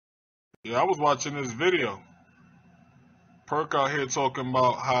Yeah, I was watching this video. Perk out here talking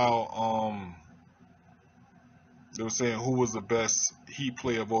about how they were saying who was the best Heat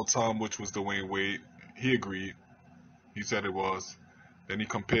player of all time, which was Dwayne Wade. He agreed. He said it was. Then he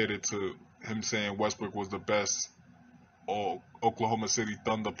compared it to him saying Westbrook was the best or Oklahoma City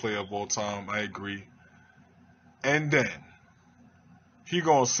Thunder player of all time. I agree. And then he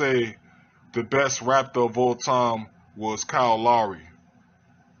gonna say the best Raptor of all time was Kyle Lowry.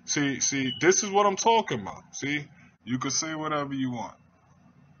 See, this is what I'm talking about. See, you can say whatever you want.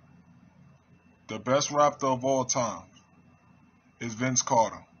 The best Raptor of all time is Vince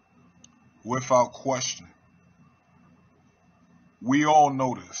Carter, without question. We all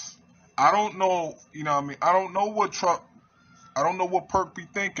know this. I don't know, you know what I mean? I don't know what Perk be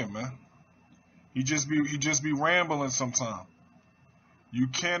thinking, man. He just be rambling sometimes. You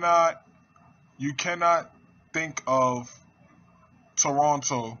cannot you cannot think of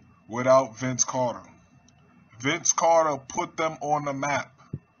Toronto without Vince Carter. Vince Carter put them on the map.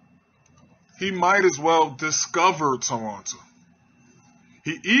 He might as well discover Toronto.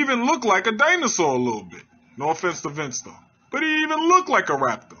 He even looked like a dinosaur a little bit. No offense to Vince though. But he even looked like a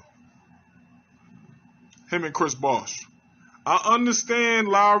Raptor. Him and Chris Bosh. I understand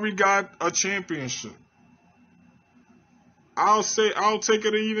Lowry got a championship. I'll take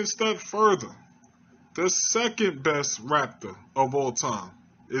it an even step further. The second best Raptor of all time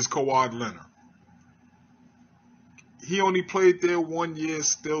is Kawhi Leonard. He only played there 1 year,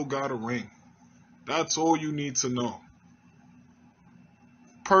 still got a ring. That's all you need to know.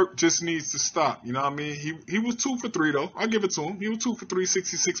 Perk just needs to stop. You know what I mean? He was 2 for 3 though. I'll give it to him. He was 2 for 3,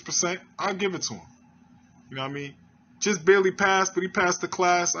 66%. I'll give it to him. You know what I mean? Just barely passed, but he passed the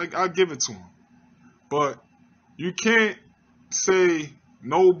class. I'll give it to him. But you can't say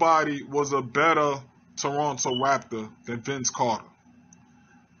nobody was a better Toronto Raptor than Vince Carter.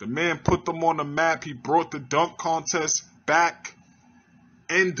 The man put them on the map. He brought the dunk contest back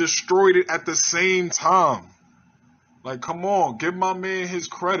and destroyed it at the same time. Like, come on, give my man his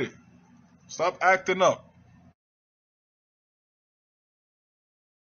credit. Stop acting up.